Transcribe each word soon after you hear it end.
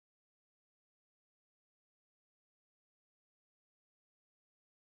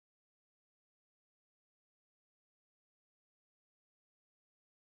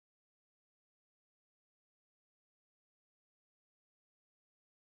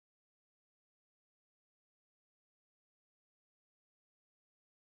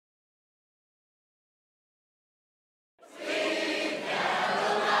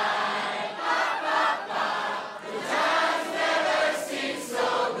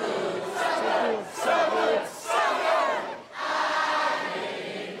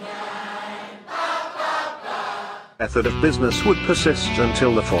method of business would persist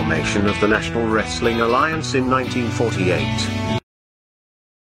until the formation of the National Wrestling Alliance in 1948.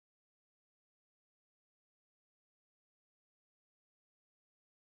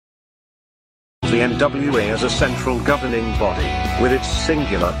 The NWA as a central governing body, with its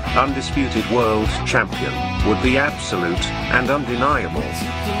singular, undisputed world champion, would be absolute and undeniable.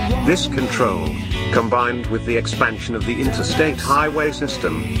 This control, combined with the expansion of the interstate highway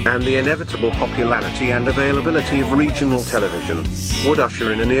system, and the inevitable popularity and availability of regional television, would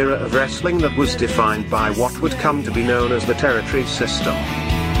usher in an era of wrestling that was defined by what would come to be known as the territory system.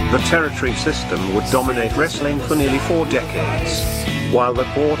 The territory system would dominate wrestling for nearly 4 decades. While the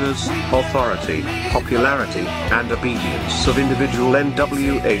borders, authority, popularity, and obedience of individual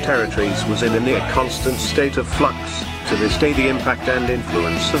NWA territories was in a near constant state of flux, to this day the impact and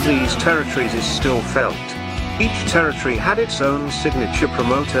influence of these territories is still felt. Each territory had its own signature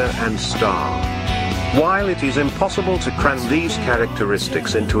promoter and star. While it is impossible to cram these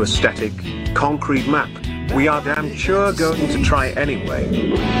characteristics into a static, concrete map, we are damn sure going to try anyway.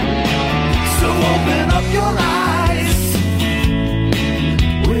 So open up your eyes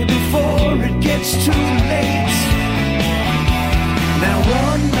before it gets too late. Now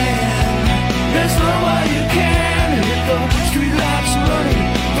one man, there's no way you can hit the street lights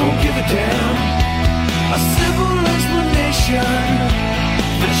running, don't give a damn. A simple explanation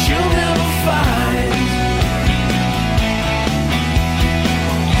that you'll never find.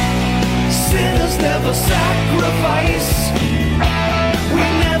 Sinners never sacrifice, we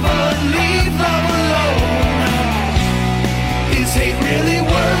never leave love alone. Is hate really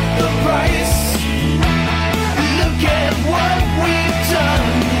worth the price? Look at what we've done.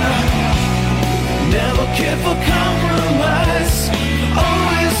 Never cared for compromise,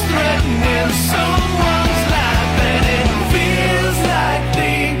 always threatening someone's life, and it feels like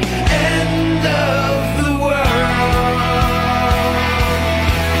the end of the world.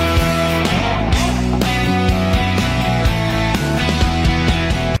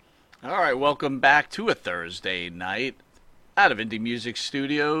 All right, welcome back to a Thursday night out of Indie Music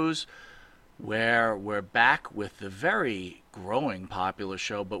Studios, where we're back with the very growing popular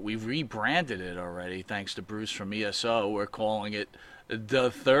show, but we've rebranded it already thanks to Bruce from ESO. We're calling it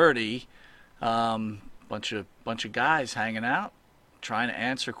The 30. Bunch of guys hanging out, trying to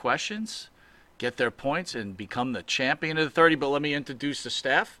answer questions, get their points, and become the champion of the 30. But let me introduce the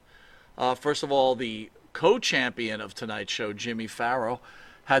staff. First of all, the co-champion of tonight's show, Jimmy Farrow,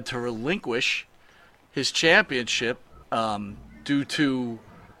 had to relinquish his championship due to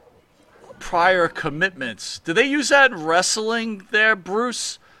prior commitments. Do they use that in wrestling there,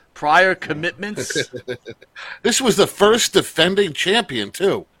 Bruce? Prior commitments? This was the first defending champion,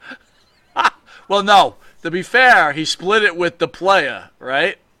 too. Well, no. To be fair, he split it with the player,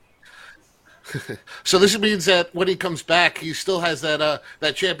 right? So this means that when he comes back, he still has that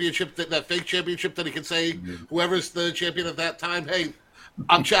championship, that fake championship that he can say, whoever's the champion at that time, hey,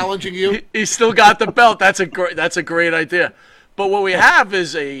 I'm challenging you. He still got the belt. That's a great idea. But what we have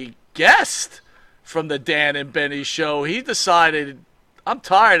is a guest from the Dan and Benny show. He decided, I'm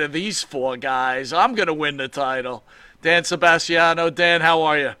tired of these 4 guys. I'm going to win the title. Dan Sebastiano. Dan, how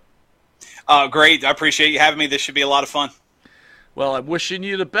are you? Great. I appreciate you having me. This should be a lot of fun. Well, I'm wishing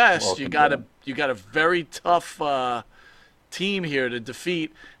you the best. Welcome, you got a very tough team here to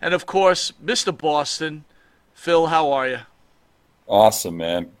defeat. And, of course, Mr. Boston. Phil, how are you? Awesome,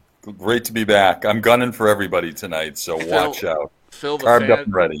 man. Great to be back. I'm gunning for everybody tonight, so watch out. Phil, Carved up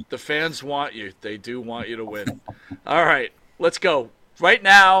and ready. The fans want you. They do want you to win. All right, let's go. Right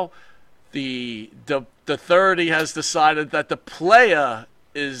now, the 30 has decided that the player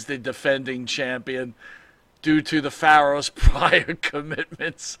is the defending champion due to the Pharaoh's prior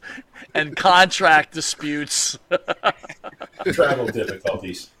commitments and contract disputes. Travel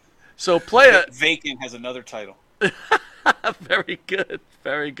difficulties. So player... Vacant has another title. Very good.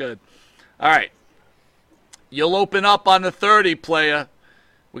 Very good. All right. You'll open up on the 30, player.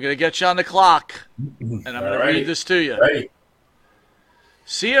 We're going to get you on the clock. And I'm going to read this to you. Ready.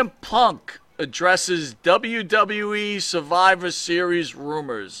 CM Punk addresses WWE Survivor Series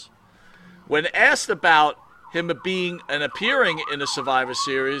rumors. When asked about him appearing in a Survivor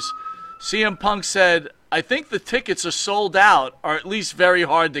Series, CM Punk said, I think the tickets are sold out, or at least very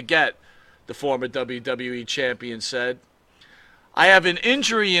hard to get, the former WWE champion said. I have an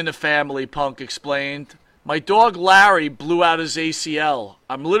injury in the family, Punk explained. My dog Larry blew out his ACL.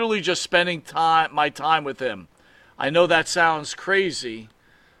 I'm literally just spending my time with him. I know that sounds crazy,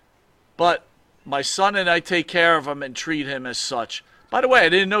 but my son and I take care of him and treat him as such. By the way, I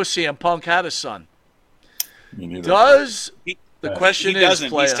didn't know CM Punk had a son. Me neither. Does The question He is, doesn't.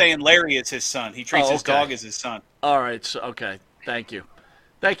 player. He's saying Larry is his son. He treats his okay. dog as his son. All right. So, okay. Thank you.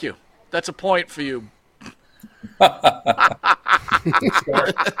 Thank you. That's a point for you.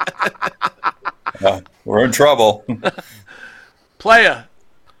 We're in trouble. Player,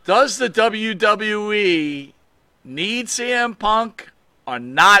 does the WWE need CM Punk or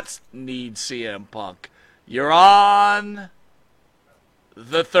not need CM Punk? You're on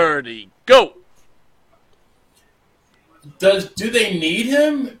the 30. Go. Do they need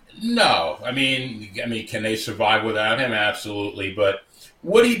him? No. I mean, can they survive without him? Absolutely. But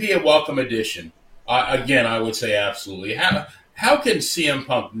would he be a welcome addition? Again, I would say absolutely. How can CM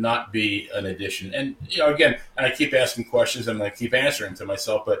Punk not be an addition? And again, and I keep asking questions, and I keep answering to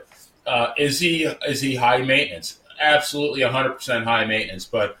myself. But is he high maintenance? Absolutely, 100% high maintenance.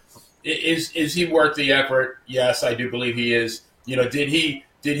 But is he worth the effort? Yes, I do believe he is. Did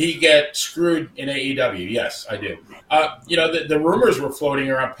he get screwed in AEW? Yes, I do. The rumors were floating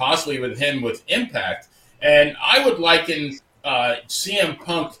around possibly with him with Impact, and I would liken CM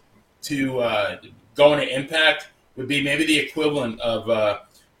Punk to going to Impact would be maybe the equivalent of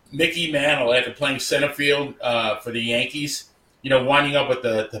Mickey Mantle after playing center field for the Yankees, winding up with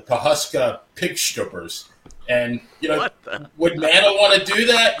the Pahuska Pig Strippers. And, would Mantle want to do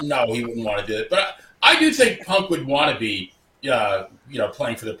that? No, he wouldn't want to do it. But I do think Punk would want to be,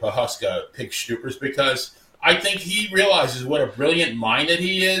 playing for the Pahuska Pig Strippers because I think he realizes what a brilliant mind that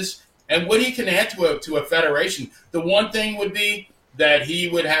he is and what he can add to a federation. The one thing would be that he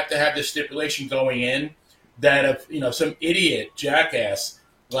would have to have the stipulation going in that if some idiot jackass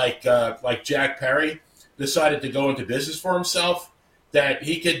like Jack Perry decided to go into business for himself, that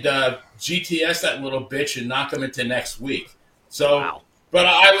he could GTS that little bitch and knock him into next week. So, wow. But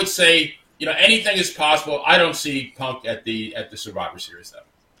I would say anything is possible. I don't see Punk at the Survivor Series though.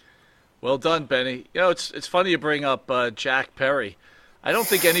 Well done, Benny. It's funny you bring up Jack Perry. I don't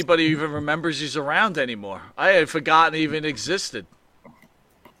think anybody even remembers he's around anymore. I had forgotten he even existed.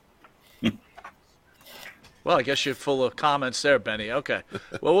 Well, I guess you're full of comments there, Benny. Okay.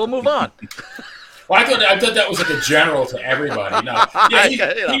 Well, we'll move on. Well, I thought that was like a general to everybody. No, yeah,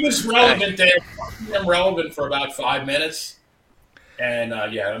 he was relevant there. He was relevant for about 5 minutes. And, now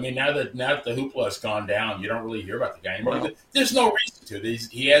that the hoopla has gone down, you don't really hear about the guy anymore. Well, there's no reason to.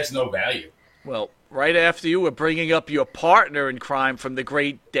 He adds no value. Well, right after you were bringing up your partner in crime from the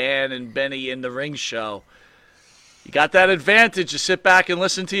great Dan and Benny in the Ring show. You got that advantage to sit back and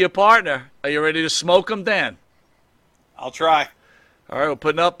listen to your partner. Are you ready to smoke him, Dan? I'll try. All right, we're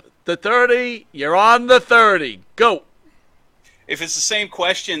putting up the 30. You're on the 30. Go. If it's the same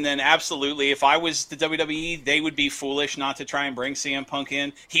question, then absolutely. If I was the WWE, they would be foolish not to try and bring CM Punk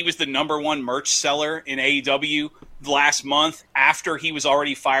in. He was the #1 merch seller in AEW last month after he was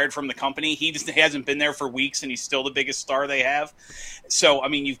already fired from the company. He hasn't been there for weeks, and he's still the biggest star they have. So,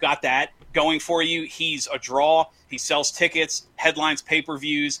 you've got that going for you. He's a draw. He sells tickets, headlines,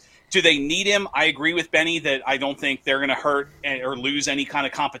 pay-per-views. Do they need him? I agree with Benny that I don't think they're going to hurt or lose any kind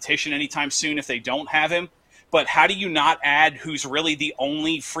of competition anytime soon if they don't have him. But how do you not add who's really the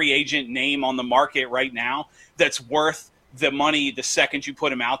only free agent name on the market right now that's worth the money the second you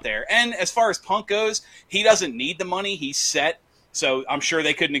put him out there? And as far as Punk goes, he doesn't need the money. He's set. So I'm sure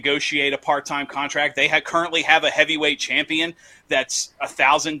they could negotiate a part-time contract. They currently have a heavyweight champion that's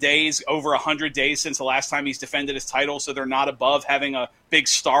 1,000 days, over 100 days since the last time he's defended his title. So they're not above having a big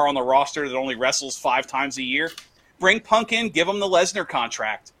star on the roster that only wrestles 5 times a year. Bring Punk in, give him the Lesnar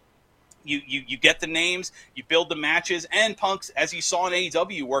contract. You get the names, you build the matches, and Punk's, as you saw in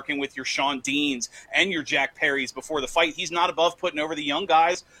AEW, working with your Shawn Deans and your Jack Perrys before the fight. He's not above putting over the young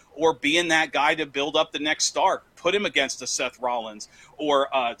guys or being that guy to build up the next star. Put him against a Seth Rollins or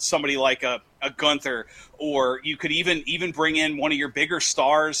somebody like a Gunther, or you could even bring in one of your bigger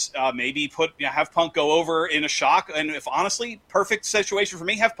stars. Maybe have Punk go over in a shock, and if honestly, perfect situation for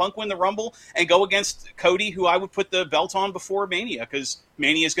me, have Punk win the Rumble and go against Cody, who I would put the belt on before Mania, because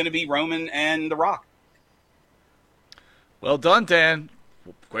Mania is going to be Roman and The Rock. Well done, Dan.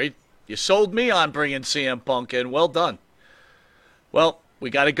 Great. You sold me on bringing CM Punk in. Well done. Well, we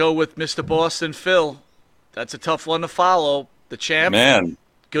got to go with Mr. Boston Phil. That's a tough one to follow. The champ. Man.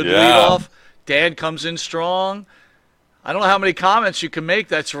 Good lead off. Dan comes in strong. I don't know how many comments you can make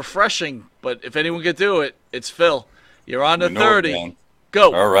that's refreshing, but if anyone could do it, it's Phil. You're on the 30.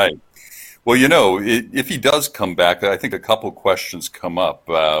 Go. All right. Well, if he does come back, I think a couple questions come up.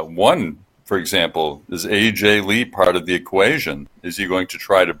 One, for example, is AJ Lee part of the equation? Is he going to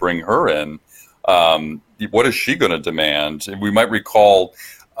try to bring her in? What is she going to demand? And we might recall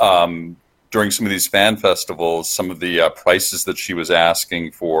during some of these fan festivals, some of the prices that she was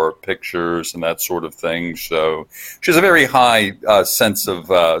asking for pictures and that sort of thing. So she has a very high sense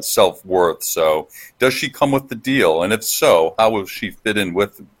of self-worth. So does she come with the deal? And if so, how will she fit in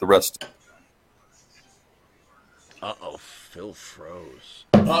with the rest? Uh-oh, Phil froze.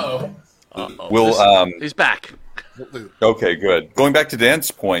 Uh-oh. Uh-oh. He's back. Okay, good. Going back to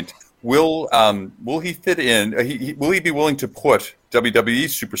Dan's point, will he fit in? Will he be willing to put WWE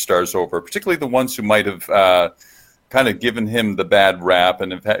superstars over, particularly the ones who might have kind of given him the bad rap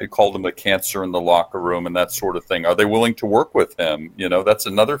and have called him a cancer in the locker room and that sort of thing? Are they willing to work with him? You know, that's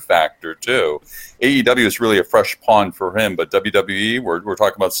another factor too. AEW is really a fresh pond for him, but WWE, we're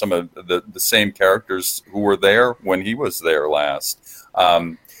talking about some of the same characters who were there when he was there last.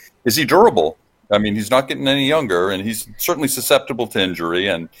 Is he durable? I mean, he's not getting any younger, and he's certainly susceptible to injury.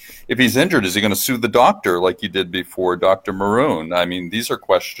 And if he's injured, is he going to sue the doctor like he did before, Dr. Maroon? I mean, these are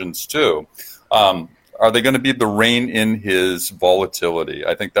questions, too. Are they going to be the rein in his volatility?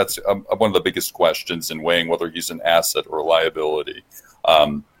 I think that's one of the biggest questions in weighing whether he's an asset or a liability.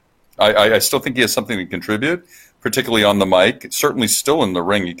 I still think he has something to contribute, particularly on the mic. Certainly still in the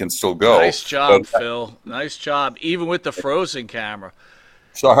ring, he can still go. Nice job, Phil. Nice job, even with the frozen camera.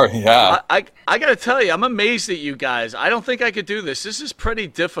 Sorry, yeah. I got to tell you, I'm amazed at you guys. I don't think I could do this. This is pretty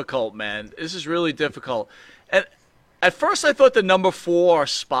difficult, man. This is really difficult. And at first I thought the number 4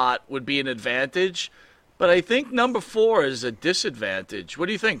 spot would be an advantage, but I think number 4 is a disadvantage. What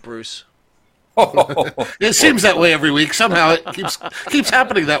do you think, Bruce? It seems that way every week. Somehow it keeps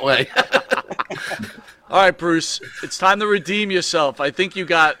happening that way. All right, Bruce, it's time to redeem yourself. I think you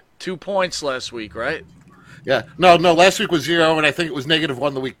got 2 points last week, right? Yeah. No, last week was 0, and I think it was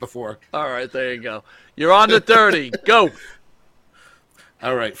 -1 the week before. All right, there you go. You're on to 30. Go.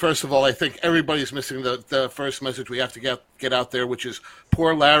 All right. First of all, I think everybody's missing the first message we have to get out there, which is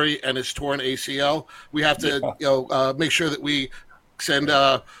poor Larry and his torn ACL. We have to make sure that we send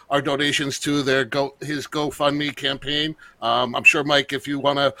our donations to his GoFundMe campaign. I'm sure, Mike, if you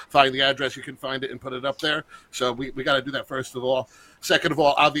want to find the address, you can find it and put it up there. So we got to do that first of all. Second of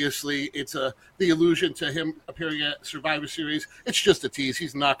all, obviously, it's the allusion to him appearing at Survivor Series. It's just a tease.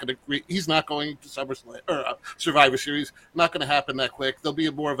 He's not going to SummerSlam or Survivor Series. Not going to happen that quick. There'll be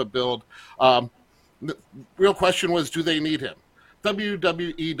more of a build. The real question was, do they need him?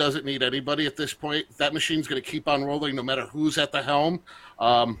 WWE doesn't need anybody at this point. That machine's going to keep on rolling no matter who's at the helm.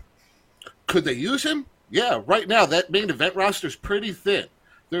 Could they use him? Yeah, right now that main event roster is pretty thin.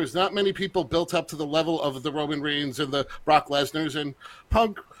 There's not many people built up to the level of the Roman Reigns and the Brock Lesnar's, and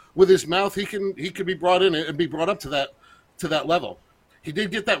Punk, with his mouth, he can be brought in and be brought up to that level. He did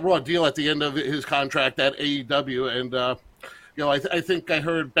get that Raw deal at the end of his contract at AEW, and I think I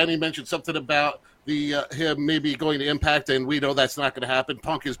heard Benny mention something about him maybe going to Impact, and we know that's not going to happen.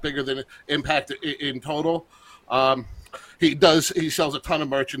 Punk is bigger than Impact in total. He sells a ton of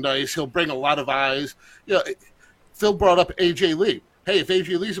merchandise. He'll bring a lot of eyes. Phil brought up AJ Lee. Hey, if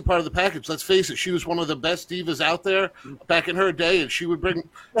AJ Lee's a part of the package, let's face it, she was one of the best divas out there back in her day, and she'll bring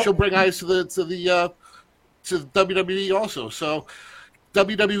eyes to the WWE also. So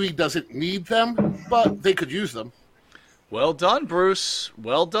WWE doesn't need them, but they could use them. Well done, Bruce.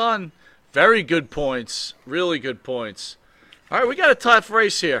 Well done. Very good points. Really good points. All right, we got a tough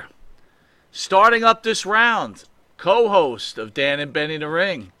race here. Starting up this round, co-host of Dan and Benny in the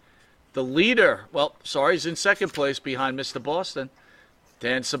Ring, the leader. He's in second place behind Mr. Boston,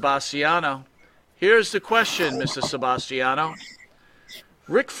 Dan Sebastiano. Here's the question, Mr. Sebastiano.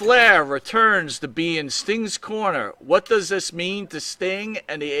 Ric Flair returns to be in Sting's corner. What does this mean to Sting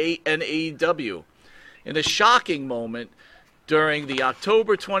and AEW? In a shocking moment during the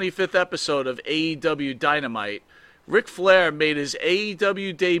October 25th episode of AEW Dynamite, Ric Flair made his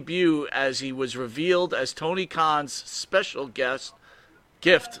AEW debut as he was revealed as Tony Khan's special gift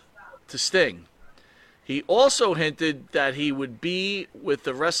to Sting. He also hinted that he would be with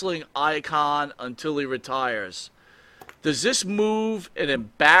the wrestling icon until he retires. Does this move an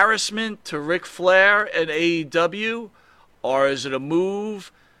embarrassment to Ric Flair and AEW, or is it a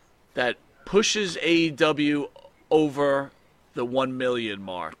move that pushes AEW over the 1 million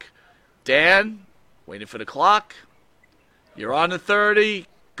mark? Dan, waiting for the clock. You're on to 30.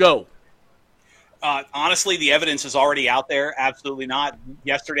 Go. Honestly, the evidence is already out there. Absolutely not.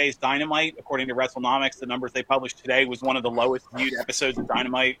 Yesterday's Dynamite, according to WrestleNomics, the numbers they published today, was one of the lowest viewed episodes of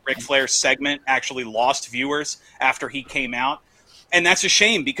Dynamite. Ric Flair's segment actually lost viewers after he came out. And that's a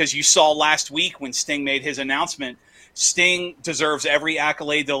shame, because you saw last week when Sting made his announcement, Sting deserves every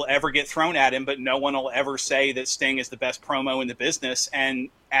accolade that'll ever get thrown at him, but no one will ever say that Sting is the best promo in the business. And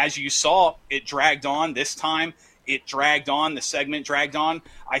as you saw, it dragged on. This time, it dragged on, the segment dragged on.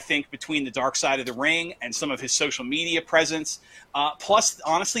 I think between the dark side of the ring and some of his social media presence, plus,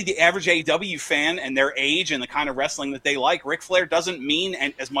 honestly, the average AEW fan and their age and the kind of wrestling that they like, Ric Flair doesn't mean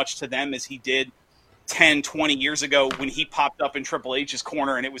as much to them as he did 10, 20 years ago when he popped up in Triple H's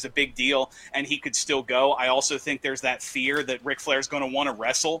corner and it was a big deal and he could still go. I also think there's that fear that Ric Flair's going to want to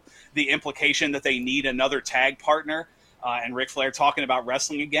wrestle, the implication that they need another tag partner, and Ric Flair talking about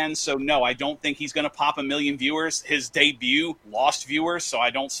wrestling again. So, no, I don't think he's going to pop 1 million viewers. His debut lost viewers, so I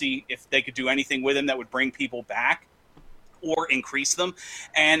don't see if they could do anything with him that would bring people back or increase them.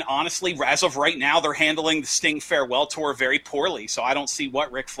 And honestly, as of right now, they're handling the Sting Farewell Tour very poorly, so I don't see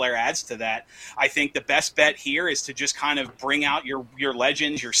what Ric Flair adds to that. I think the best bet here is to just kind of bring out your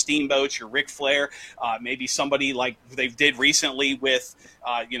legends, your Steamboats, your Ric Flair, maybe somebody like they did recently with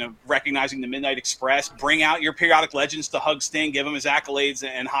recognizing the Midnight Express. Bring out your periodic legends to hug Sting, give him his accolades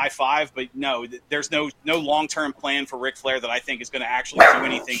and high five, but no, there's no long-term plan for Ric Flair that I think is going to actually do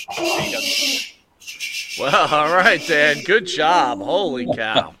anything for AEW. Well, all right, Dan. Good job. Holy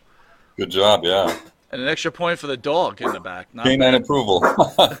cow. Good job, yeah. And an extra point for the dog in the back. Not Canine approval.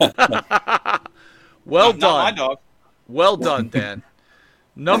 Well Not done. my dog. Well done, Dan.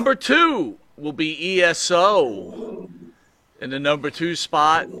 Number 2 will be ESO. In the number 2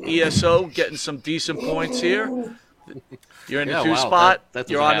 spot, ESO getting some decent points here. You're in the 2 spot. That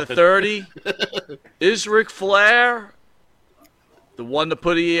You're on happen. the 30. Is Ric Flair the one to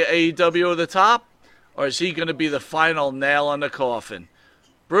put AEW over the top? Or is he going to be the final nail on the coffin?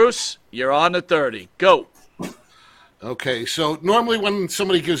 Bruce, you're on the 30. Go. Okay, so normally when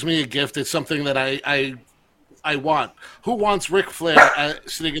somebody gives me a gift, it's something that I want. Who wants Ric Flair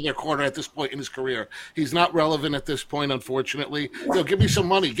sitting in their corner at this point in his career? He's not relevant at this point, unfortunately. Give me some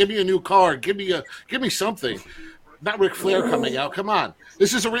money. Give me a new car. Give me something. Not Ric Flair coming out. Come on.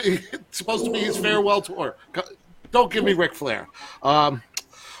 This is it's supposed to be his farewell tour. Don't give me Ric Flair.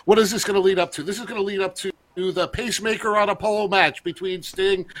 What is this going to lead up to? This is going to lead up to the pacemaker on a pole match between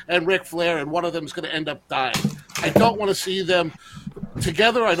Sting and Ric Flair, and one of them is going to end up dying. I don't want to see them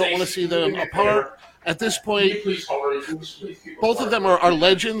together. I don't want to see them apart. At this point, both of them are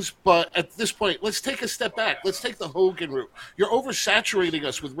legends, but at this point, let's take a step back. Let's take the Hogan route. You're oversaturating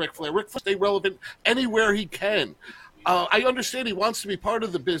us with Ric Flair. Ric Flair stay relevant anywhere he can. I understand he wants to be part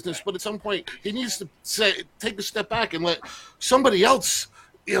of the business, but at some point, he needs to take a step back and let somebody else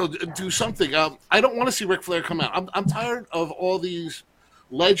do something. I don't want to see Ric Flair come out. I'm tired of all these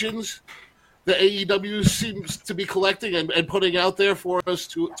legends that AEW seems to be collecting and putting out there for us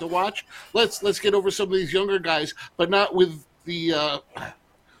to watch. Let's get over some of these younger guys, but not with the.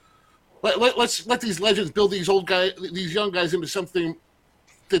 Let's let these legends build these young guys into something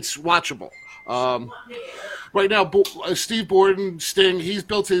that's watchable. Right now, Steve Borden, Sting, he's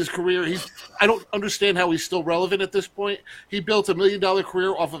built his career. I don't understand how he's still relevant at this point. He built $1 million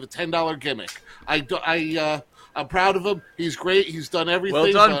career off of a $10 gimmick. I'm proud of him. He's great. He's done everything.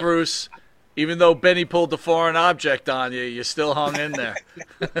 Well done, Bruce. Even though Benny pulled the foreign object on you, you still hung in there.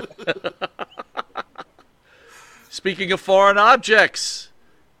 Speaking of foreign objects,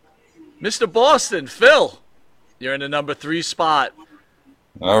 Mr. Boston, Phil, you're in the number 3 spot.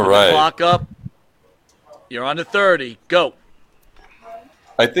 All right. Clock up. You're on the 30. Go.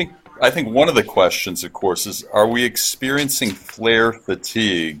 I think one of the questions, of course, is: are we experiencing Flair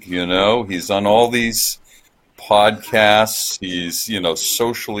fatigue? He's on all these podcasts. He's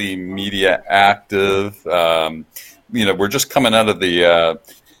socially media active. We're just coming out of the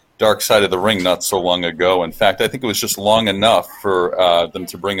dark side of the ring not so long ago. In fact, I think it was just long enough for them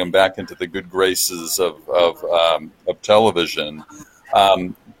to bring him back into the good graces of television.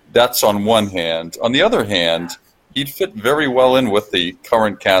 That's on one hand. On the other hand, he'd fit very well in with the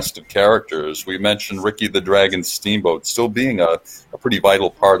current cast of characters. We mentioned Ricky the Dragon Steamboat still being a pretty vital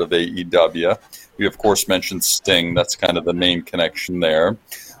part of AEW. We, of course, mentioned Sting. That's kind of the main connection there.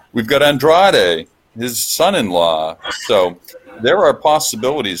 We've got Andrade, his son-in-law. So there are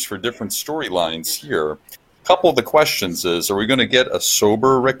possibilities for different storylines here. A couple of the questions is, are we going to get a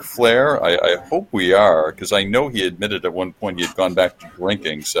sober Ric Flair? I hope we are, because I know he admitted at one point he had gone back to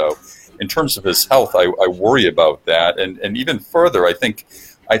drinking. So in terms of his health, I worry about that. And even further, I think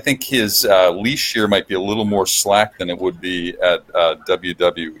his leash here might be a little more slack than it would be at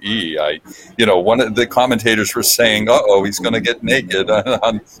WWE. One of the commentators were saying, he's going to get naked.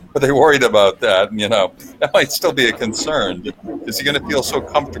 Are they worried about that? That might still be a concern. Is he going to feel so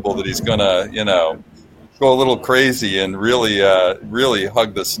comfortable that he's going to, go a little crazy and really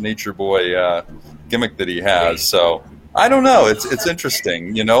hug this Nature Boy gimmick that he has? So I don't know. It's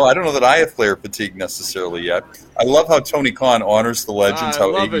interesting. I don't know that I have Flair fatigue necessarily yet. I love how Tony Khan honors the legends,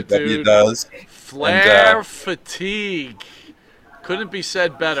 how AEW does. Flair fatigue. Couldn't be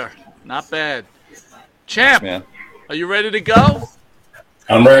said better. Not bad. Champ, man. Are you ready to go?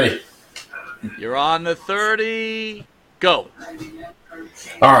 I'm ready. You're on the 30. Go.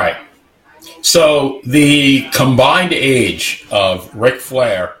 All right. So the combined age of Ric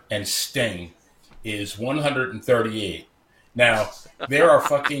Flair and Sting is 138. Now, there are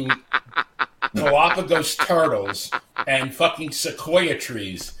fucking Galapagos turtles and fucking sequoia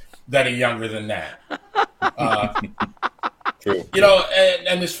trees that are younger than that. True. You know,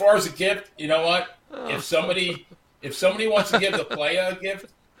 and as far as a gift, you know what? If somebody wants to give the player a gift,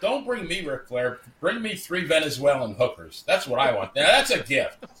 don't bring me Ric Flair. Bring me 3 Venezuelan hookers. That's what I want. Now, that's a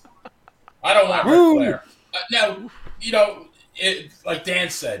gift. I don't want Ric Flair. Now, you know, like Dan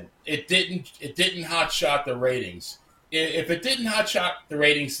said, it didn't hotshot the ratings. If it didn't hotshot the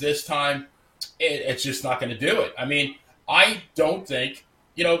ratings this time, it's just not going to do it. I mean, I don't think,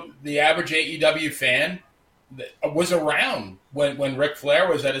 you know, the average AEW fan was around when Ric Flair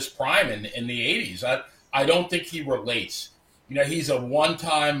was at his prime in the 80s. I don't think he relates. You know, he's a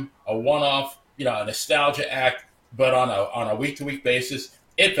one-off, you know, a nostalgia act, but on a week-to-week basis,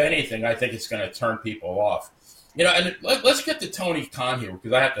 if anything, I think it's going to turn people off. You know, and let's get to Tony Khan here,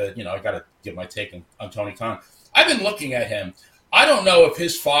 because I have to, you know, I got to give my take on Tony Khan. I've been looking at him. I don't know if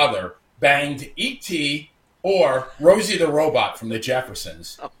his father banged E.T. or Rosie the Robot from the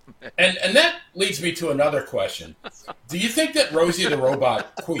Jeffersons. And that leads me to another question. Do you think that Rosie the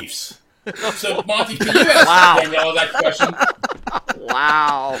Robot queefs? So, Monty, can you ask Danielle that question?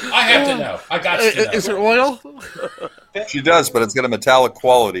 Wow. I have to know. I got to know. Is it oil? She does, but it's got a metallic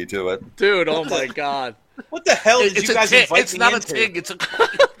quality to it. Dude, oh my God. What the hell did you guys invite It's me not into? a TIG. It's a.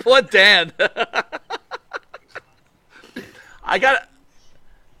 Poor Dan.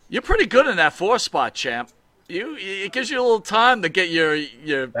 You're pretty good in that 4 spot, champ. It gives you a little time to get your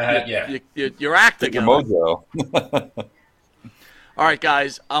act The together. mojo. All right,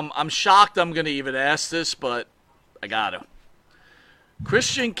 guys. I'm shocked I'm going to even ask this, but I got to.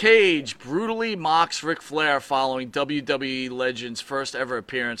 Christian Cage brutally mocks Ric Flair following WWE Legend's first ever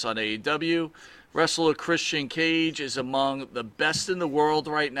appearance on AEW. Wrestler Christian Cage is among the best in the world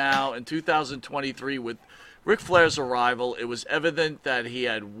right now. In 2023, with Ric Flair's arrival, it was evident that he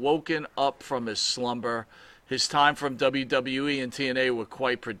had woken up from his slumber. His time from WWE and TNA were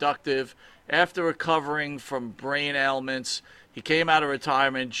quite productive. After recovering from brain ailments, he came out of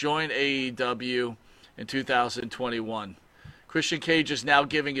retirement, joined AEW in 2021. Christian Cage is now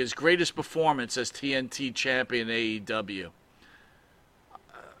giving his greatest performance as TNT champion in AEW.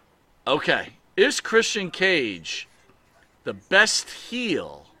 Okay, is Christian Cage the best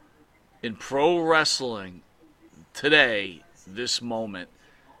heel in pro wrestling today, this moment?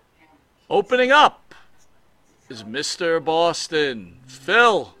 Opening up is Mr. Boston.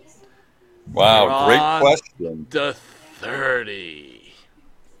 Phil. Wow, you're great on question. The 30.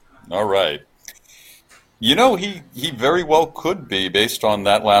 All right. You know, he very well could be, based on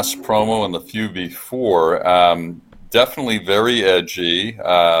that last promo and the few before. Definitely very edgy.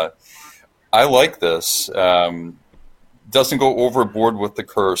 I like this. Doesn't go overboard with the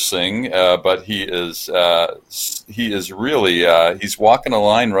cursing, but he is really he's walking a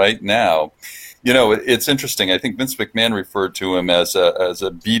line right now. You know, it's interesting. I think Vince McMahon referred to him as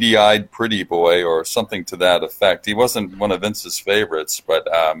a beady-eyed pretty boy or something to that effect. He wasn't one of Vince's favorites, but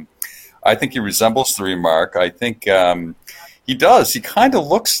I think he resembles the remark. I think he does. He kind of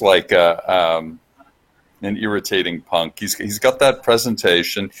looks like an irritating Punk. He's got that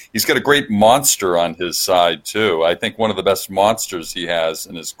presentation. He's got a great monster on his side, too. I think one of the best monsters he has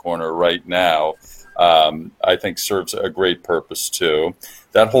in his corner right now, I think serves a great purpose, too.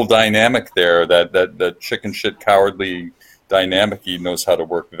 That whole dynamic there, that chicken shit cowardly dynamic, he knows how to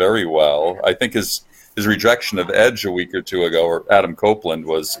work very well. I think his rejection of Edge a week or two ago, or Adam Copeland,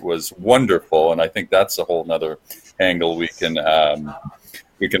 was wonderful, and I think that's a whole other angle we can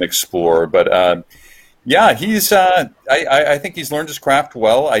explore. But yeah, he's. I think he's learned his craft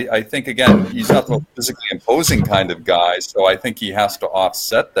well. I think, again, he's not the most physically imposing kind of guy, so I think he has to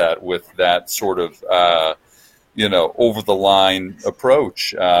offset that with that sort of over the line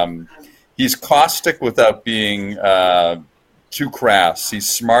approach. He's caustic without being too crass. He's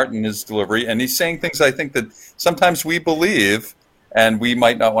smart in his delivery, and he's saying things I think that sometimes we believe and we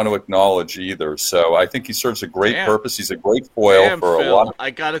might not want to acknowledge either. So I think he serves a great purpose. He's a great foil for Phil, a lot of...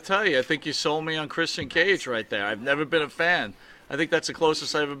 I got to tell you, I think you sold me on Christian Cage right there. I've never been a fan. I think that's the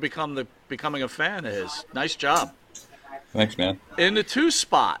closest I've ever become to becoming a fan of his. Nice job. Thanks, man. In the 2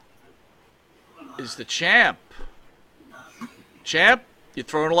 spot is the Champ. Champ, you're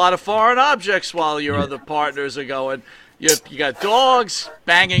throwing a lot of foreign objects while your other partners are going. You got dogs,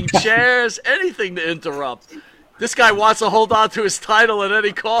 banging chairs, anything to interrupt. This guy wants to hold on to his title at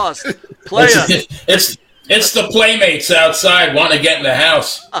any cost. Player. It's the playmates outside wanting to get in the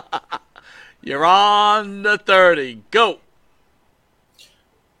house. You're on the 30. Go.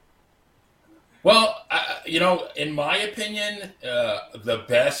 Well, in my opinion, the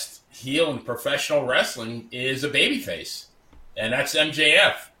best heel in professional wrestling is a babyface, and that's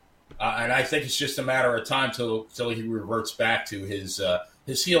MJF. And I think it's just a matter of time till he reverts back to his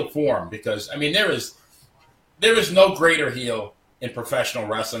heel form. Because there is no greater heel in professional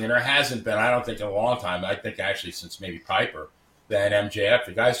wrestling, and there hasn't been, I don't think, in a long time. I think actually since maybe Piper, than MJF.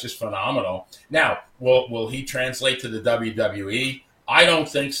 The guy's just phenomenal. Now, will he translate to the WWE? I don't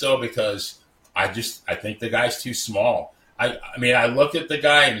think so, because I think the guy's too small. I look at the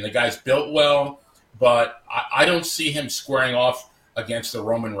guy, and the guy's built well, but I don't see him squaring off against the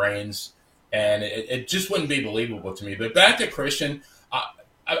Roman Reigns, and it just wouldn't be believable to me. But back to Christian,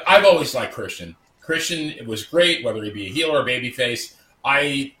 I've always liked Christian. Christian, it was great, whether he be a heel or a babyface.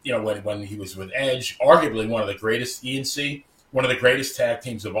 When he was with Edge, arguably one of the greatest ENC, one of the greatest tag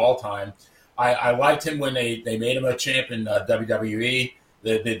teams of all time. I liked him when they made him a champ in WWE.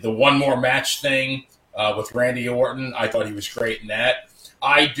 The one more match thing with Randy Orton, I thought he was great in that.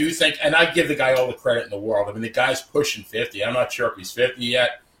 I do think, and I give the guy all the credit in the world. The guy's pushing 50. I'm not sure if he's 50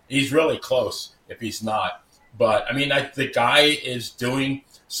 yet. He's really close if he's not. But, the guy is doing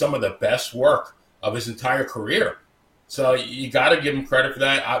some of the best work of his entire career. So you got to give him credit for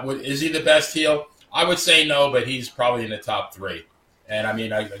that. Is he the best heel? I would say no, but he's probably in the top 3. And,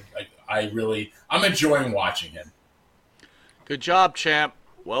 I'm enjoying watching him. Good job, champ.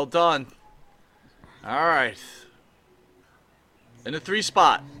 Well done. All right. In the 3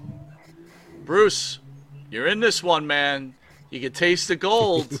 spot. Bruce, you're in this one, man. You can taste the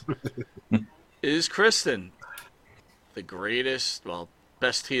gold. Is Kristen the greatest,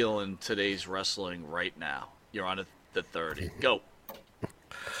 best heel in today's wrestling right now? You're on the 30. Go.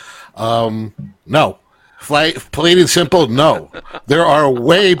 No. Plain and simple, no. There are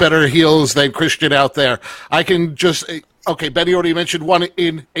way better heels than Christian out there. I can just... Okay, Benny already mentioned one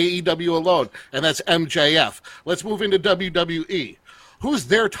in AEW alone, and that's MJF. Let's move into WWE. Who's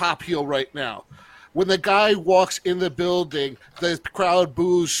their top heel right now? When the guy walks in the building, the crowd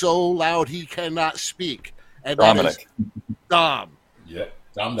boos so loud he cannot speak. And Dominic. Dom. Yeah,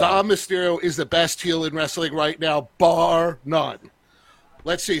 Dom Mysterio is the best heel in wrestling right now, bar none.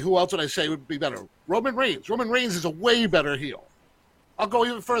 Let's see, who else would I say would be better? Roman Reigns. Roman Reigns is a way better heel. I'll go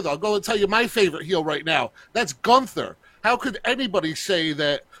even further. I'll go and tell you my favorite heel right now. That's Gunther. How could anybody say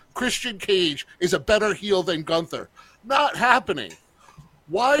that Christian Cage is a better heel than Gunther? Not happening.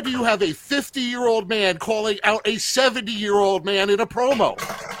 Why do you have a 50-year-old man calling out a 70-year-old man in a promo?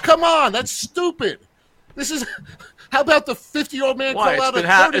 Come on, that's stupid. How about the 50-year-old man call out a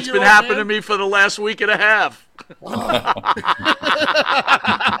 30-year-old man? It's been happening to me for the last week and a half.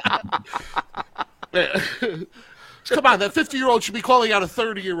 Come on, that 50-year-old should be calling out a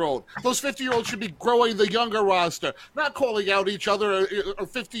 30-year-old. Those 50-year-olds should be growing the younger roster, not calling out each other, a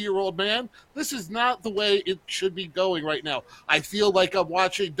 50-year-old man. This is not the way it should be going right now. I feel like I'm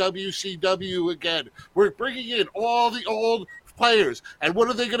watching WCW again. We're bringing in all the old players, and what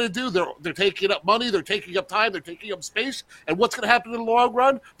are they going to do? They're taking up money, they're taking up time, they're taking up space, and what's going to happen in the long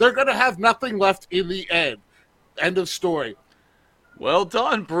run? They're going to have nothing left in the end. End of story. Well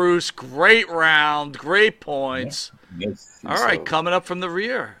done, Bruce. Great round. Great points. Yes, all right, coming up from the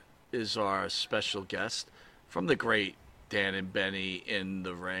rear is our special guest from the great Dan and Benny in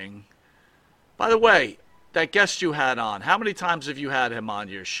the Ring. By the way, that guest you had on, how many times have you had him on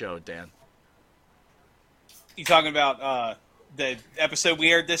your show, Dan? You talking about the episode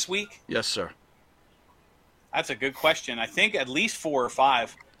we aired this week? Yes, sir. That's a good question. I think at least 4 or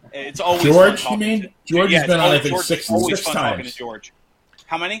 5. It's always George, fun you mean? to, George has been on, I think, George, six always fun times. talking to George.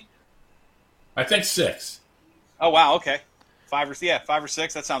 How many? I think 6. Oh, wow, okay. 5 or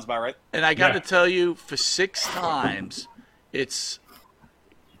 6. That sounds about right. And I got to tell you, for 6 times, it's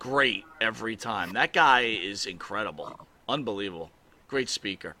great every time. That guy is incredible. Unbelievable. Great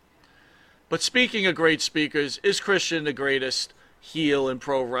speaker. But speaking of great speakers, is Christian the greatest heel in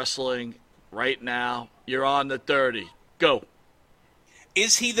pro wrestling right now? You're on the 30. Go.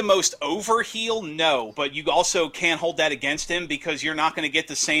 Is he the most over heel? No, but you also can't hold that against him, because you're not going to get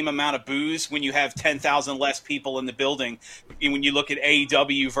the same amount of boos when you have 10,000 less people in the building. When you look at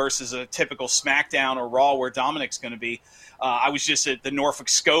AEW versus a typical SmackDown or Raw where Dominic's going to be. I was just at the Norfolk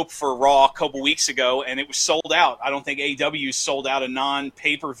Scope for Raw a couple weeks ago, and it was sold out. I don't think AEW sold out a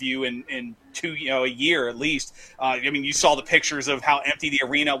non-pay-per-view in a year at least. You saw the pictures of how empty the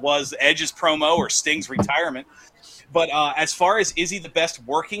arena was, Edge's promo or Sting's retirement. But as far as is he the best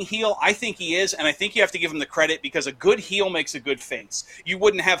working heel, I think he is, and I think you have to give him the credit because a good heel makes a good face. You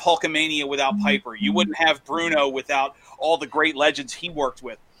wouldn't have Hulkamania without Piper. You wouldn't have Bruno without all the great legends he worked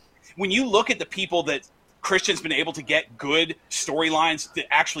with. When you look at the people that Christian's been able to get good storylines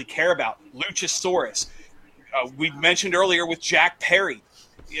to actually care about, Luchasaurus, we mentioned earlier with Jack Perry.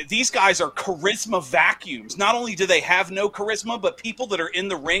 These guys are charisma vacuums. Not only do they have no charisma, but people that are in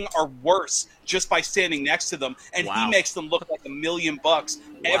the ring are worse just by standing next to them, and he makes them look like $1 million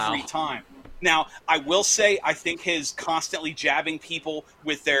every time. Now, I will say, I think his constantly jabbing people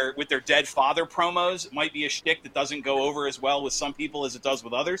with their dead father promos might be a shtick that doesn't go over as well with some people as it does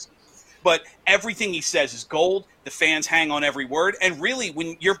with others. But everything he says is gold. The fans hang on every word. And really,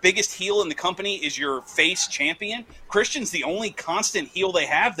 when your biggest heel in the company is your face champion, Christian's the only constant heel they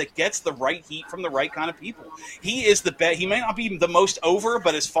have that gets the right heat from the right kind of people. He is the best. He may not be the most over,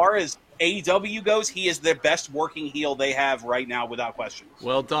 but as far as AEW goes, he is the best working heel they have right now, without question.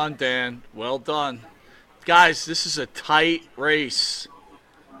 Well done, Dan. Well done. Guys, this is a tight race.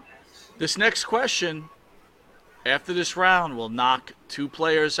 This next question, after this round, will knock 2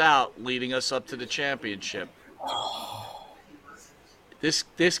 players out, leading us up to the championship.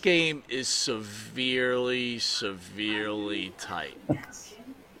 This game is severely tight.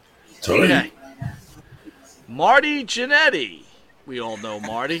 Okay. Marty Jannetty, we all know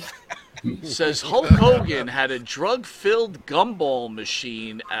Marty, says Hulk Hogan had a drug-filled gumball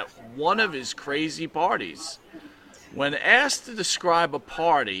machine at one of his crazy parties. When asked to describe a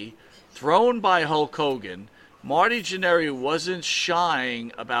party thrown by Hulk Hogan, Marty Jannetty wasn't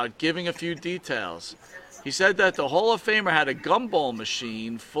shying about giving a few details. He said that the Hall of Famer had a gumball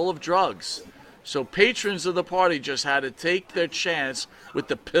machine full of drugs, so patrons of the party just had to take their chance with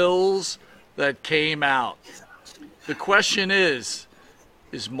the pills that came out. The question is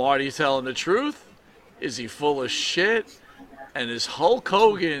Marty telling the truth? Is he full of shit? And is Hulk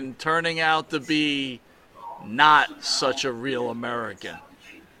Hogan turning out to be not such a real American?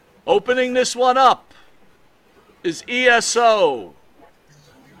 Opening this one up is ESO.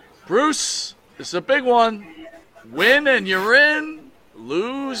 Bruce, this is a big one. Win and you're in.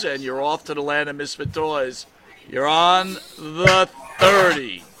 Lose and you're off to the land of misfit toys. You're on the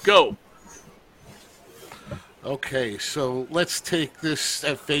 30. Go. Okay, so let's take this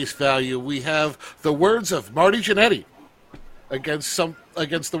at face value. We have the words of Marty Jannetty against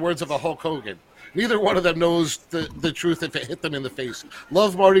the words of a Hulk Hogan. Neither one of them knows the truth if it hit them in the face.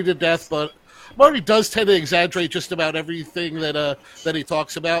 Love Marty to death, but Marty does tend to exaggerate just about everything that he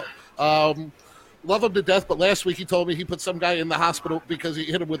talks about. Love him to death, but last week he told me he put some guy in the hospital because he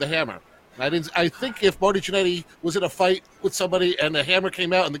hit him with a hammer. I think if Marty Jannetty was in a fight with somebody and the hammer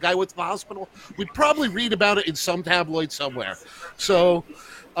came out and the guy went to the hospital, we'd probably read about it in some tabloid somewhere. So,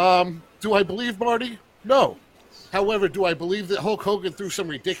 do I believe Marty? No. However, do I believe that Hulk Hogan threw some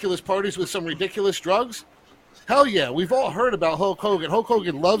ridiculous parties with some ridiculous drugs? Hell yeah, we've all heard about Hulk Hogan. Hulk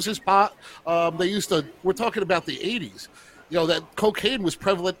Hogan loves his pot. We're talking about the 80s. You know, that cocaine was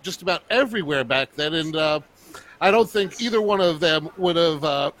prevalent just about everywhere back then, and I don't think either one of them would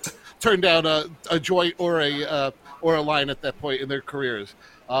have turned down a joint or a line at that point in their careers.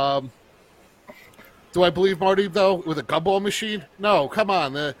 Do I believe Marty, though, with a gumball machine? No, come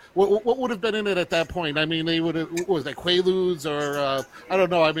on. What would have been in it at that point? I mean, they would have, what was that, Quaaludes or, I don't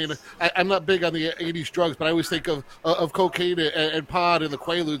know. I mean, I'm not big on the 80s drugs, but I always think of cocaine and pot and the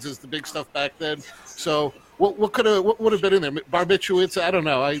Quaaludes as the big stuff back then. So what would have been in there? Barbiturates? I don't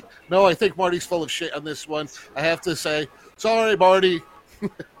know. I think Marty's full of shit on this one. I have to say, sorry, Marty.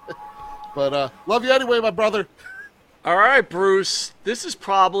 But love you anyway, my brother. All right, Bruce. This is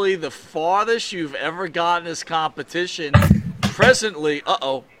probably the farthest you've ever gotten this competition. Presently,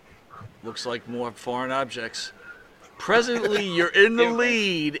 looks like more foreign objects. Presently, you're in the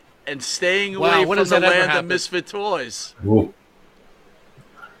lead and staying away from the land of misfit toys. Whoa.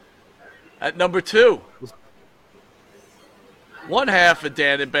 At number 2, one half of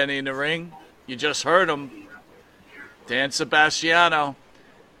Dan and Benny in the ring. You just heard him. Dan Sebastiano.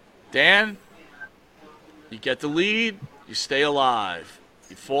 Dan, you get the lead, you stay alive.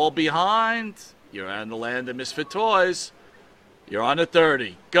 You fall behind, you're on the land of misfit toys. You're on the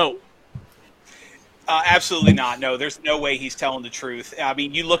 30. Go. Absolutely not. No, there's no way he's telling the truth. I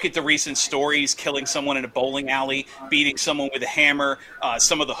mean, you look at the recent stories, killing someone in a bowling alley, beating someone with a hammer,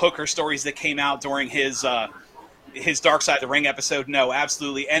 some of the hooker stories that came out during his Dark Side of the Ring episode. No,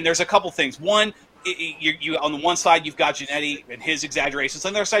 absolutely. And there's a couple things. One, you on the one side you've got Jannetty and his exaggerations.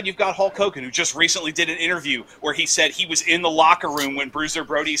 On the other side you've got Hulk Hogan, who just recently did an interview where he said he was in the locker room when Bruiser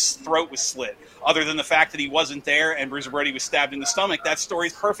Brody's throat was slit. Other than the fact that he wasn't there and Bruiser Brody was stabbed in the stomach, that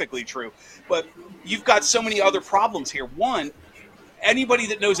story's perfectly true. But you've got so many other problems here. One, anybody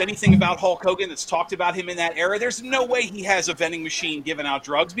that knows anything about Hulk Hogan that's talked about him in that era, there's no way he has a vending machine giving out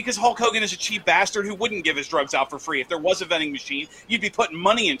drugs, because Hulk Hogan is a cheap bastard who wouldn't give his drugs out for free. If there was a vending machine, you'd be putting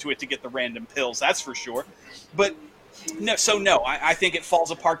money into it to get the random pills, that's for sure. But no, I think it falls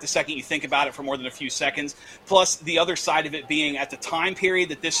apart the second you think about it for more than a few seconds. Plus, the other side of it being, at the time period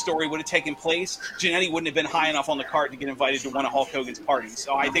that this story would have taken place, Jannetty wouldn't have been high enough on the card to get invited to one of Hulk Hogan's parties.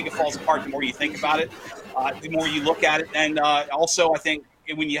 So I think it falls apart the more you think about it, the more you look at it. And also, I think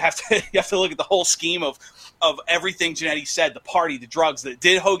when you have to look at the whole scheme of everything Jannetty said, the party, the drugs.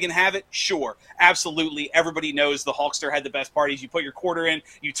 Did Hogan have it? Sure. Absolutely. Everybody knows the Hulkster had the best parties. You put your quarter in,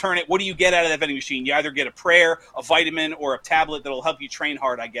 you turn it. What do you get out of that vending machine? You either get a prayer, a vitamin, or a tablet that'll help you train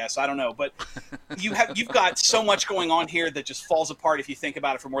hard, I guess. I don't know. But you've got so much going on here that just falls apart if you think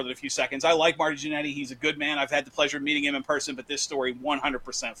about it for more than a few seconds. I like Marty Jannetty. He's a good man. I've had the pleasure of meeting him in person, but this story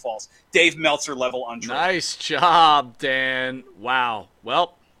 100% false. Dave Meltzer level untrue. Nice job, Dan. Wow.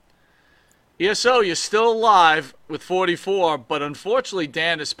 Well, ESO, you're still alive with 44, but unfortunately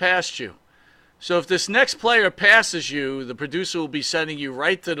Dan has passed you. So if this next player passes you, the producer will be sending you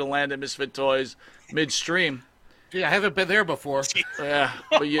right to the Land of Misfit Toys midstream. Gee, I haven't been there before. Yeah,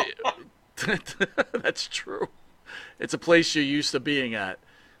 but that's true. It's a place you're used to being at.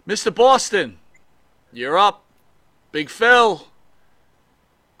 Mr. Boston, you're up. Big Phil.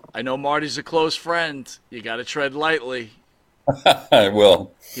 I know Marty's a close friend. You got to tread lightly. I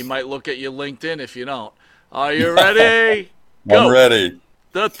will. He might look at your LinkedIn if you don't. Are you ready? Go. I'm ready.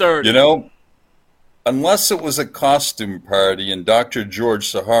 The third. You know, unless it was a costume party and Dr.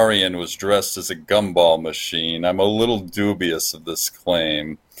 George Saharian was dressed as a gumball machine, I'm a little dubious of this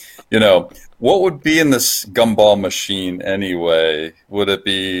claim. You know, what would be in this gumball machine anyway? Would it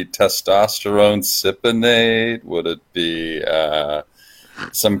be testosterone cypionate? Would it be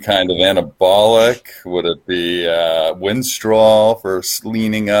some kind of anabolic? Would it be Winstrol for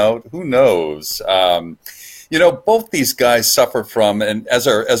leaning out? Who knows? You know, both these guys suffer from, and as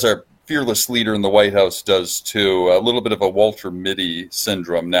our fearless leader in the White House does too, a little bit of a Walter Mitty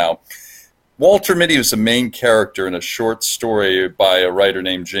syndrome. Now, Walter Mitty was a main character in a short story by a writer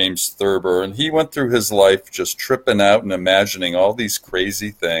named James Thurber, and he went through his life just tripping out and imagining all these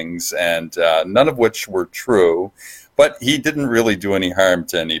crazy things, and none of which were true. But he didn't really do any harm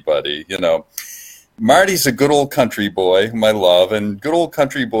to anybody, you know. Marty's a good old country boy, whom I love, and good old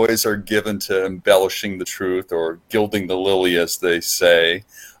country boys are given to embellishing the truth or gilding the lily, as they say.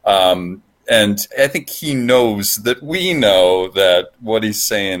 And I think he knows that we know that what he's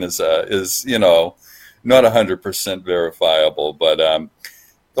saying is you know, not 100% verifiable. But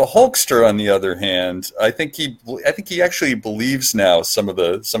the Hulkster, on the other hand, I think he actually believes now some of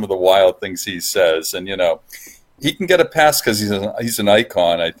the wild things he says, and you know. He can get a pass because he's an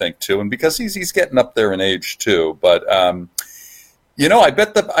icon, I think, too, and because he's getting up there in age too. But you know, I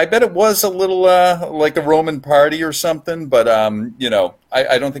bet it was a little like a Roman party or something. But you know,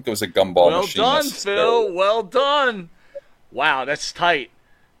 I don't think it was a gumball machine. Well done, Phil. Well done. Wow, that's tight.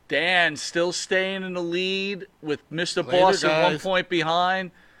 Dan still staying in the lead with Mr. Boston 1 point behind.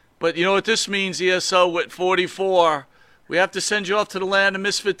 But you know what this means, ESO, with 44. We have to send you off to the Land of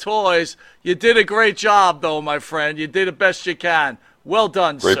Misfit Toys. You did a great job, though, my friend. You did the best you can. Well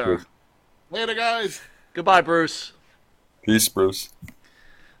done, great, sir. Bruce. Later, guys. Goodbye, Bruce. Peace, Bruce.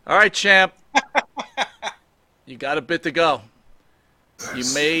 All right, champ. You got a bit to go.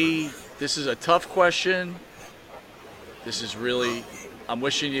 This is a tough question. This is really, I'm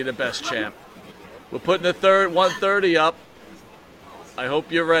wishing you the best, champ. We're putting the 130 up. I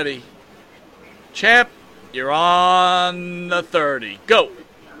hope you're ready. Champ. You're on the 30. Go.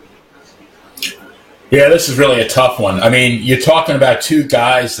 Yeah, this is really a tough one. I mean, you're talking about two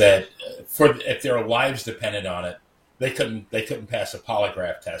guys that, if their lives depended on it, they couldn't pass a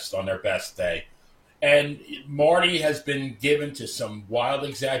polygraph test on their best day. And Marty has been given to some wild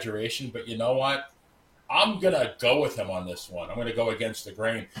exaggeration, but you know what? I'm going to go with him on this one. I'm going to go against the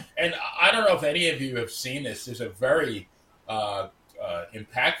grain. And I don't know if any of you have seen this. There's a very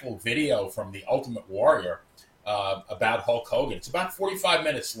impactful video from the Ultimate Warrior about Hulk Hogan. It's about 45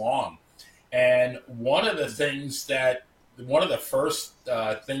 minutes long, and one of the first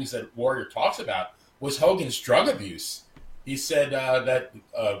things that Warrior talks about was Hogan's drug abuse. He said that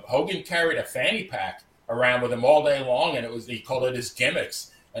Hogan carried a fanny pack around with him all day long, and he called it his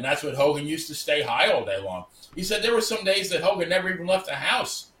gimmicks, and that's what Hogan used to stay high all day long. He said there were some days that Hogan never even left the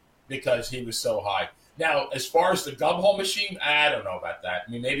house because he was so high. Now, as far as the gum hole machine, I don't know about that.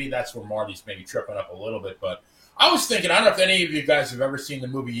 I mean, maybe that's where Marty's maybe tripping up a little bit. But I was thinking, I don't know if any of you guys have ever seen the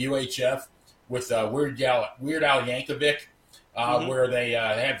movie UHF with Weird Al Yankovic, where they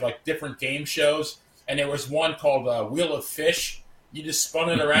have like different game shows. And there was one called Wheel of Fish. You just spun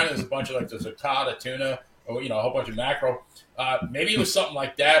it around. There's a bunch of like the zucchini, tuna, or a whole bunch of mackerel. Maybe it was something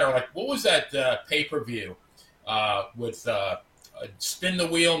like that, or like what was that pay-per-view with spin the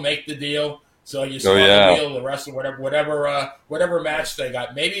wheel, make the deal. So you spin the wheel, the rest of whatever match they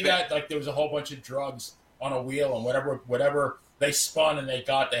got. Maybe that like there was a whole bunch of drugs on a wheel, and whatever they spun and they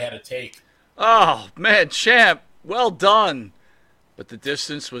got, they had to take. Oh man, champ, well done. But the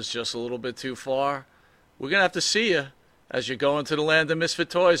distance was just a little bit too far. We're gonna have to see you as you go into the land of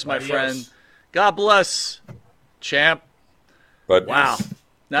misfit toys, my friend. God bless, champ. But wow,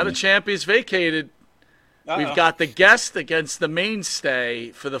 now the champ is vacated. We've got the guest against the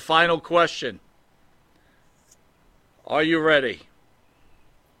mainstay for the final question. Are you ready?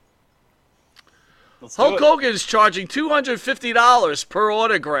 Hulk Hogan is charging $250 per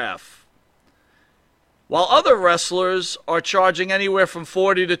autograph, while other wrestlers are charging anywhere from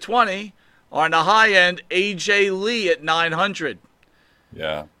 $40 to $20. On the high end, AJ Lee at $900.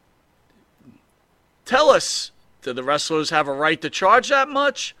 Yeah. Tell us, do the wrestlers have a right to charge that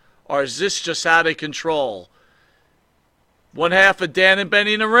much, or is this just out of control? One half of Dan and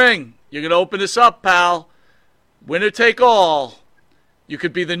Benny in the ring. You're going to open this up, pal. Winner take all. You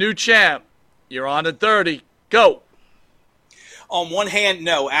could be the new champ. You're on the 30. Go. On one hand,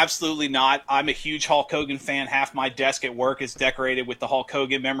 no, absolutely not. I'm a huge Hulk Hogan fan. Half my desk at work is decorated with the Hulk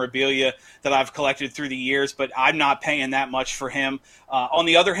Hogan memorabilia that I've collected through the years, but I'm not paying that much for him. On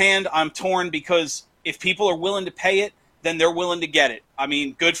the other hand, I'm torn because if people are willing to pay it, then they're willing to get it. I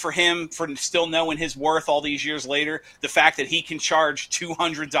mean, good for him for still knowing his worth all these years later. The fact that he can charge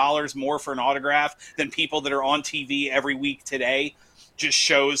 $200 more for an autograph than people that are on TV every week today just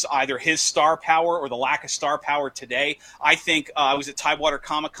shows either his star power or the lack of star power today. I think I was at Tidewater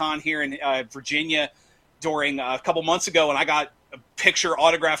Comic-Con here in Virginia during a couple months ago, and I got a picture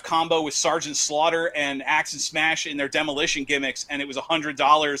autograph combo with Sergeant Slaughter and Axe and Smash in their demolition gimmicks, and it was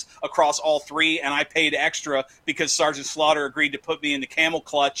 $100 across all three, and I paid extra because Sergeant Slaughter agreed to put me in the camel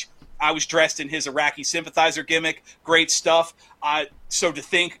clutch. I was dressed in his Iraqi sympathizer gimmick. Great stuff. So to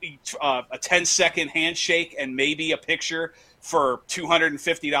think a 10-second handshake and maybe a picture for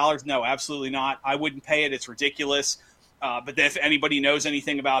 $250, no, absolutely not. I wouldn't pay it. It's ridiculous. But if anybody knows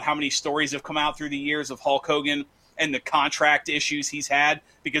anything about how many stories have come out through the years of Hulk Hogan and the contract issues he's had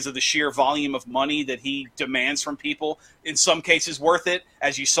because of the sheer volume of money that he demands from people, in some cases worth it,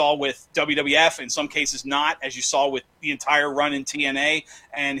 as you saw with WWF, in some cases not, as you saw with the entire run in TNA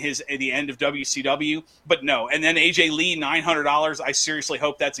and at the end of WCW. But no. And then AJ Lee, $900. I seriously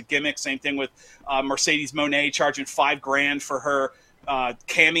hope that's a gimmick. Same thing with Mercedes Moné charging $5,000 for her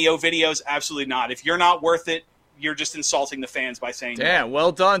cameo videos. Absolutely not. If you're not worth it, you're just insulting the fans by saying Dan, no.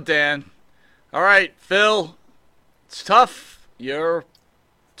 Well done, Dan. All right, Phil. It's tough. You're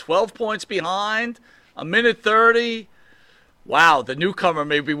 12 points behind, a minute 30. Wow, the newcomer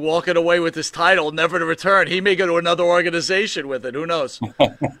may be walking away with his title, never to return. He may go to another organization with it. Who knows?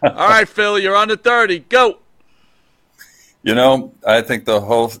 All right, Phil, you're on the 30. Go. I think the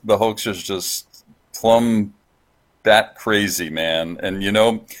Hulk's is just plumb bat crazy, man. And,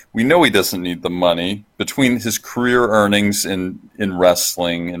 we know he doesn't need the money. Between his career earnings in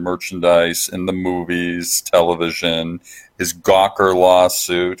wrestling and merchandise and the movies, television, his Gawker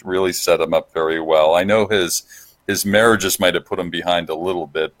lawsuit really set him up very well. I know his marriages might have put him behind a little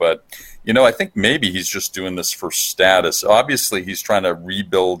bit, but, I think maybe he's just doing this for status. Obviously, he's trying to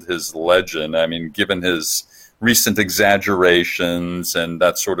rebuild his legend. I mean, given his recent exaggerations and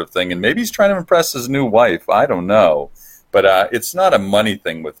that sort of thing. And maybe he's trying to impress his new wife. I don't know. But it's not a money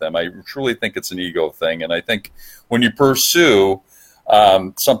thing with him. I truly think it's an ego thing. And I think when you pursue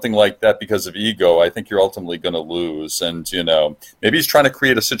something like that because of ego, I think you're ultimately going to lose. And, maybe he's trying to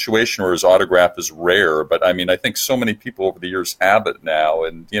create a situation where his autograph is rare. But, I think so many people over the years have it now.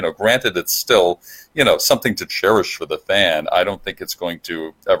 And, granted, it's still, something to cherish for the fan. I don't think it's going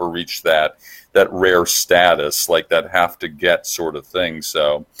to ever reach that rare status, like that have to get sort of thing.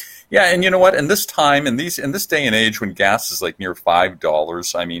 So, yeah, and you know what? In this time, in this day and age when gas is like near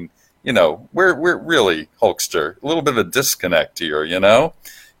 $5, we're really, Hulkster, a little bit of a disconnect here,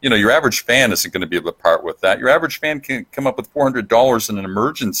 your average fan isn't going to be able to part with that. Your average fan can come up with $400 in an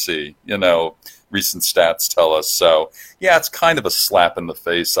emergency, recent stats tell us. So, yeah, it's kind of a slap in the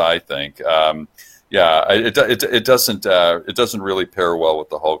face, I think. Yeah, it doesn't really pair well with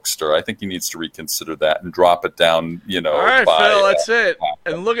the Hulkster. I think he needs to reconsider that and drop it down. You know, All right, by, Phil, that's it.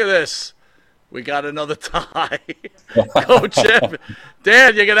 And look at this. We got another tie. Go, Chip.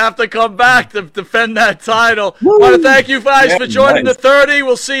 Dan, you're going to have to come back to defend that title. I want to thank you guys for joining the 30.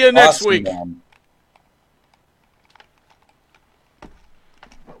 We'll see you next week. Man.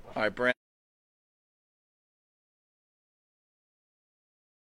 All right, Brandon.